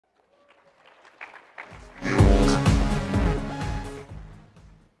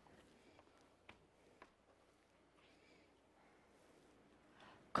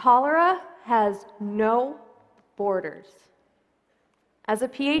Cholera has no borders. As a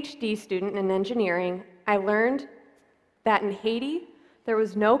PhD student in engineering, I learned that in Haiti, there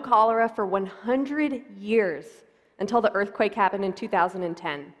was no cholera for 100 years until the earthquake happened in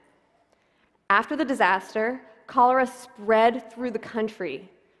 2010. After the disaster, cholera spread through the country,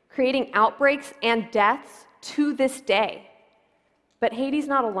 creating outbreaks and deaths to this day. But Haiti's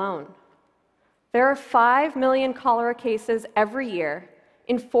not alone. There are 5 million cholera cases every year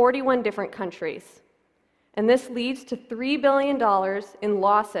in 41 different countries. And this leads to $3 billion in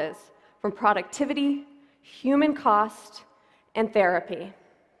losses from productivity, human cost, and therapy.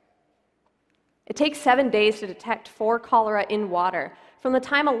 It takes 7 days to detect 4 cholera in water, from the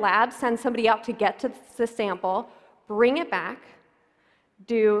time a lab sends somebody out to get to the sample, bring it back,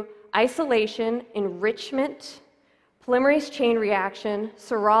 do isolation, enrichment, polymerase chain reaction,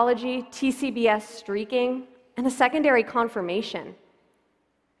 serology, TCBS streaking, and a secondary confirmation.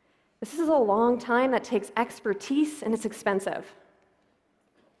 This is a long time that takes expertise, and it's expensive.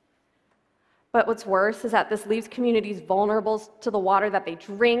 But what's worse is that this leaves communities vulnerable to the water that they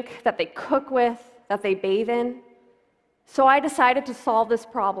drink, that they cook with, that they bathe in. So I decided to solve this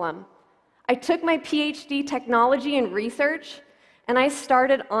problem. I took my PhD technology and research, and I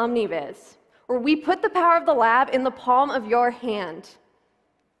started OmniVis, where we put the power of the lab in the palm of your hand.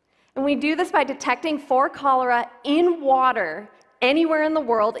 And we do this by detecting for cholera in water anywhere in the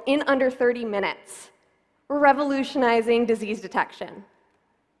world in under 30 minutes. We're revolutionizing disease detection.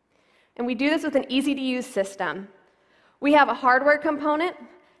 And we do this with an easy-to-use system. We have a hardware component,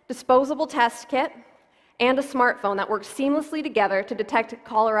 disposable test kit, and a smartphone that works seamlessly together to detect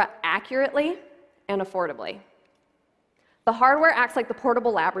cholera accurately and affordably. The hardware acts like the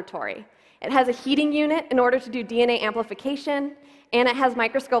portable laboratory. It has a heating unit in order to do DNA amplification, and it has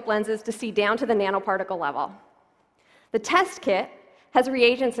microscope lenses to see down to the nanoparticle level. The test kit has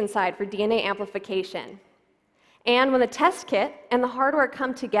reagents inside for DNA amplification. And when the test kit and the hardware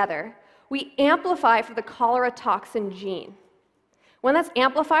come together, we amplify for the cholera toxin gene. When that's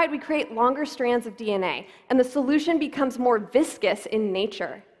amplified, we create longer strands of DNA, and the solution becomes more viscous in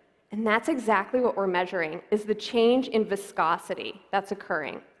nature. And that's exactly what we're measuring, is the change in viscosity that's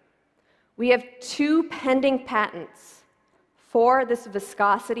occurring. We have 2 pending patents for this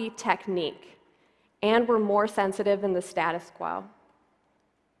viscosity technique, and we're more sensitive than the status quo.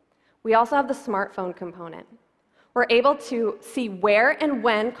 We also have the smartphone component. We're able to see where and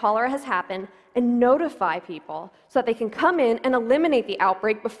when cholera has happened and notify people so that they can come in and eliminate the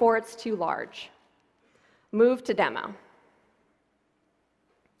outbreak before it's too large. Move to demo.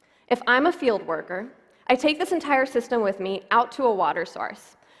 If I'm a field worker, I take this entire system with me out to a water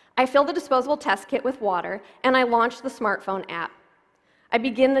source. I fill the disposable test kit with water, and I launch the smartphone app. I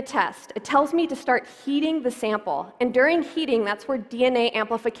begin the test. It tells me to start heating the sample, and during heating, that's where DNA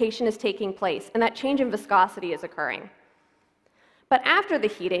amplification is taking place, and that change in viscosity is occurring. But after the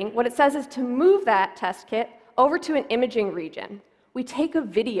heating, what it says is to move that test kit over to an imaging region. We take a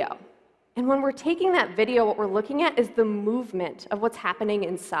video, and when we're taking that video, what we're looking at is the movement of what's happening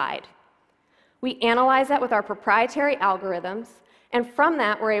inside. We analyze that with our proprietary algorithms, and from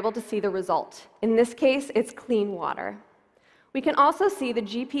that, we're able to see the result. In this case, it's clean water. We can also see the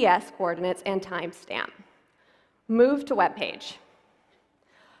GPS coordinates and timestamp. Move to web page.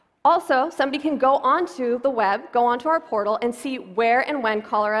 Also, somebody can go onto the web, go onto our portal, and see where and when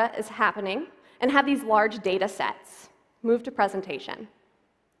cholera is happening, and have these large data sets. Move to presentation.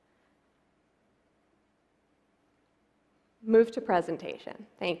 Move to presentation.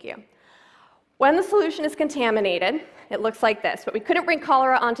 Thank you. When the solution is contaminated, it looks like this, but we couldn't bring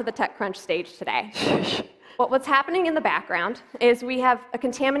cholera onto the TechCrunch stage today. What's happening in the background is we have a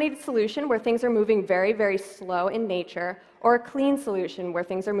contaminated solution where things are moving very, very slow in nature, or a clean solution where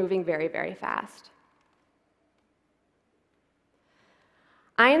things are moving very, very fast.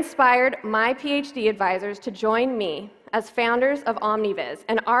 I inspired my PhD advisors to join me as founders of OmniVis,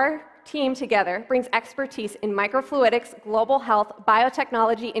 and our team together brings expertise in microfluidics, global health,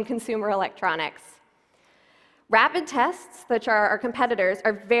 biotechnology, and consumer electronics. Rapid tests, which are our competitors,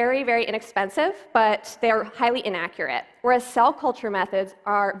 are very, very inexpensive, but they're highly inaccurate, whereas cell culture methods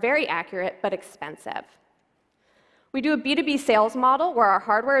are very accurate but expensive. We do a B2B sales model where our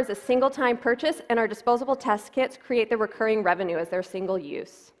hardware is a single-time purchase, and our disposable test kits create the recurring revenue as their single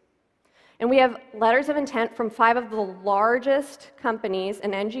use. And we have letters of intent from 5 of the largest companies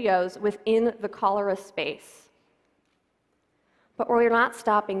and NGOs within the cholera space. But we're not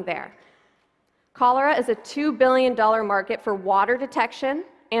stopping there. Cholera is a $2 billion market for water detection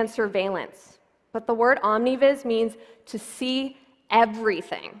and surveillance. But the word OmniVis means to see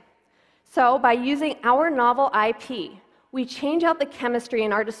everything. So by using our novel IP, We change out the chemistry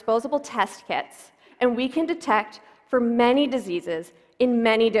in our disposable test kits, and we can detect for many diseases in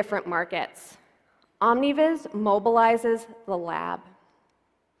many different markets. OmniVis mobilizes the lab,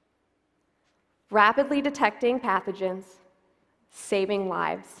 rapidly detecting pathogens, saving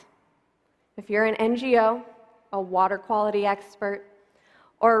lives. If you're an NGO, a water quality expert,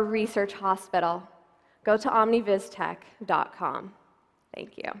 or a research hospital, go to omnivistech.com.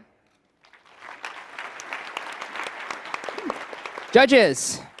 Thank you.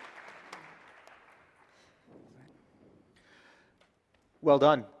 Judges. Well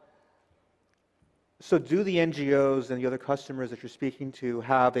done. So do the NGOs and the other customers that you're speaking to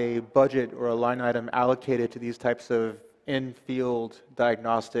have a budget or a line item allocated to these types of in-field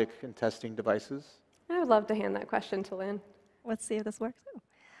diagnostic and testing devices? I would love to hand that question to Lynn. Let's see if this works.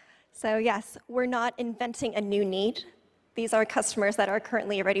 So yes, we're not inventing a new need. These are customers that are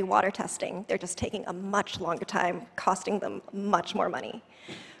currently already water testing. They're just taking a much longer time, costing them much more money.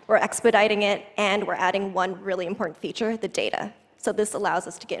 We're expediting it, and we're adding one really important feature, the data. So this allows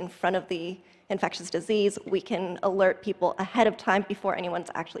us to get in front of the infectious disease. We can alert people ahead of time before anyone's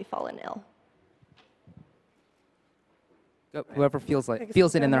actually fallen ill. Whoever feels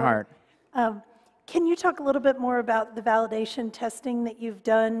it in their heart. Can you talk a little bit more about the validation testing that you've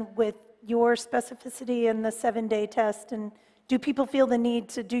done with your specificity in the 7-day test? And do people feel the need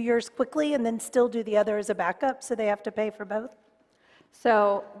to do yours quickly and then still do the other as a backup, so they have to pay for both?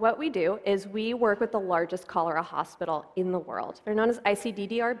 So what we do is we work with the largest cholera hospital in the world. They're known as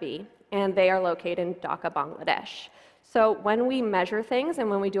ICDDRB, and they are located in Dhaka, Bangladesh. So when we measure things and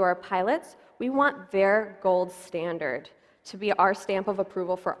when we do our pilots, we want their gold standard to be our stamp of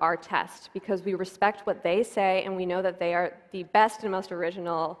approval for our test, because we respect what they say and we know that they are the best and most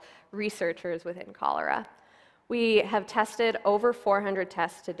original researchers within cholera. We have tested over 400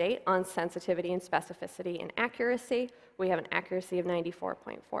 tests to date on sensitivity and specificity and accuracy. We have an accuracy of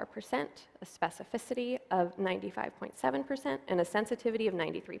 94.4%, a specificity of 95.7%, and a sensitivity of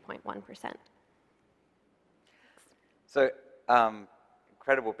 93.1%. So,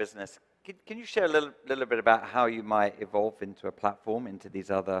 incredible business. Can you share a little bit about how you might evolve into a platform into these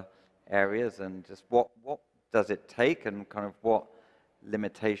other areas, and just what does it take, and kind of what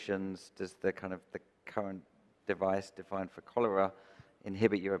limitations does the current device defined for cholera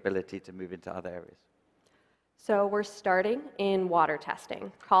inhibit your ability to move into other areas? So we're starting in water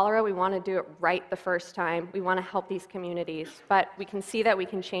testing. Cholera, we want to do it right the first time. We want to help these communities, but we can see that we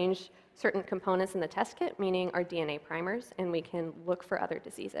can change certain components in the test kit, meaning our DNA primers, and we can look for other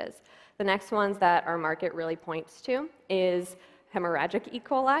diseases. The next ones that our market really points to is hemorrhagic E.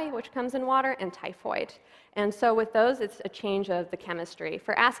 coli, which comes in water, and typhoid. And so with those, it's a change of the chemistry.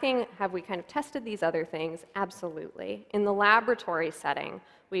 For asking, have we kind of tested these other things? Absolutely. In the laboratory setting,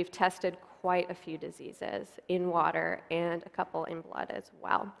 we've tested quite a few diseases in water and a couple in blood as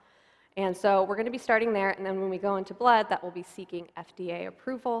well. And so we're going to be starting there, and then when we go into blood, that will be seeking FDA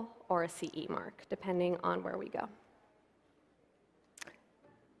approval or a CE mark, depending on where we go.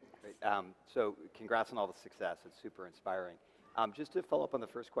 Great. So congrats on all the success. It's super inspiring. Just to follow up on the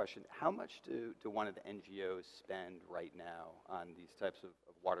first question, how much do one of the NGOs spend right now on these types of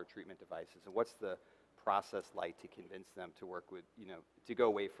water treatment devices, and what's the process like to convince them to work with, to go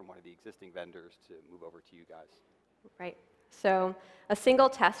away from one of the existing vendors to move over to you guys? Right. So a single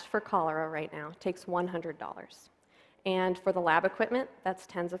test for cholera right now takes $100. And for the lab equipment, that's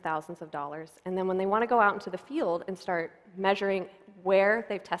tens of thousands of dollars. And then when they want to go out into the field and start measuring where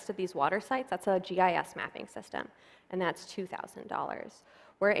they've tested these water sites, that's a GIS mapping system, and that's $2,000.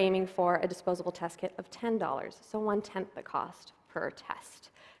 We're aiming for a disposable test kit of $10, so 1/10 the cost per test.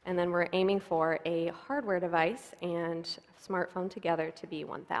 And then we're aiming for a hardware device and smartphone together to be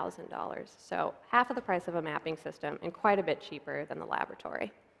 $1,000. So half of the price of a mapping system and quite a bit cheaper than the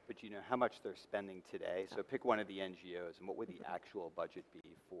laboratory. But you know how much they're spending today? So pick one of the NGOs, and what would the actual budget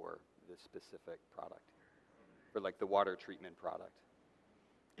be for this specific product, for like the water treatment product?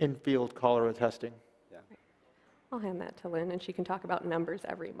 In-field cholera testing. Yeah. I'll hand that to Lynn, and she can talk about numbers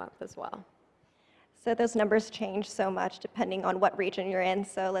every month as well. So those numbers change so much depending on what region you're in.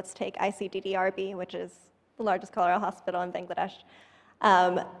 So let's take ICDDRB, which is the largest cholera hospital in Bangladesh.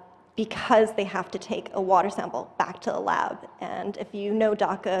 Because they have to take a water sample back to the lab. And if you know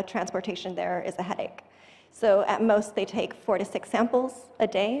Dhaka, transportation there is a headache. So at most, they take 4 to 6 samples a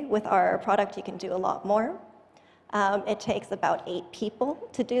day. With our product, you can do a lot more. It takes about 8 people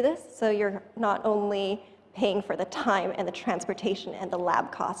to do this. So you're not only paying for the time and the transportation and the lab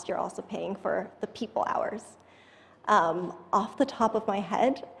cost, you're also paying for the people hours. Off the top of my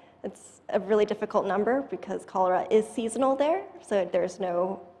head, it's a really difficult number because cholera is seasonal there, so there's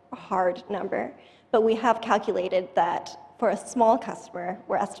no hard number. But we have calculated that For a small customer,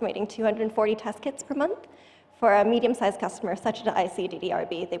 we're estimating 240 test kits per month. For a medium-sized customer, such as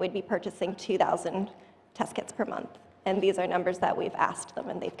ICDDRB, they would be purchasing 2,000 test kits per month. And these are numbers that we've asked them,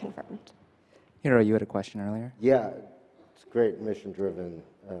 and they've confirmed. Hiro, you had a question earlier? Yeah, it's great, mission-driven.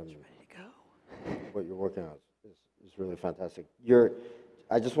 What you're working on is really fantastic.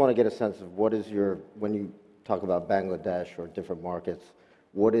 I just want to get a sense of what is when you talk about Bangladesh or different markets,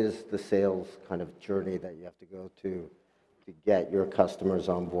 what is the sales kind of journey that you have to go to get your customers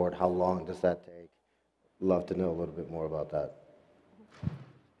on board? How long does that take? Love to know a little bit more about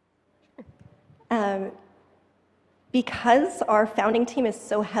that. Because our founding team is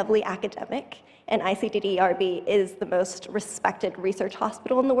so heavily academic, and ICDDRB is the most respected research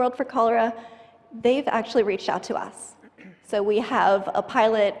hospital in the world for cholera, they've actually reached out to us. So we have a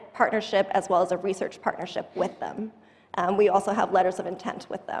pilot partnership as well as a research partnership with them. We also have letters of intent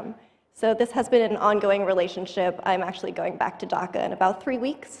with them. So this has been an ongoing relationship. I'm actually going back to Dhaka in about 3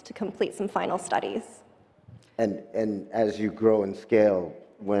 weeks to complete some final studies. And as you grow and scale,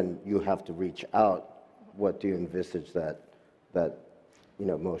 when you have to reach out, what do you envisage that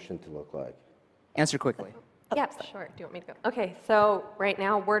motion to look like? Answer quickly. Yeah, sure. Do you want me to go? Okay, so right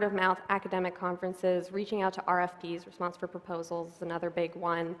now, word of mouth, academic conferences, reaching out to RFPs, response for proposals is another big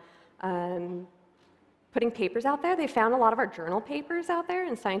one. Putting papers out there. They found a lot of our journal papers out there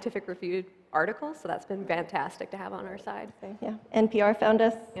in scientific reviewed articles, so that's been fantastic to have on our side. Yeah, NPR found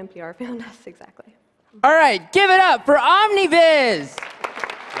us. NPR found us, exactly. All right, give it up for OmniVis!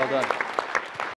 Well done.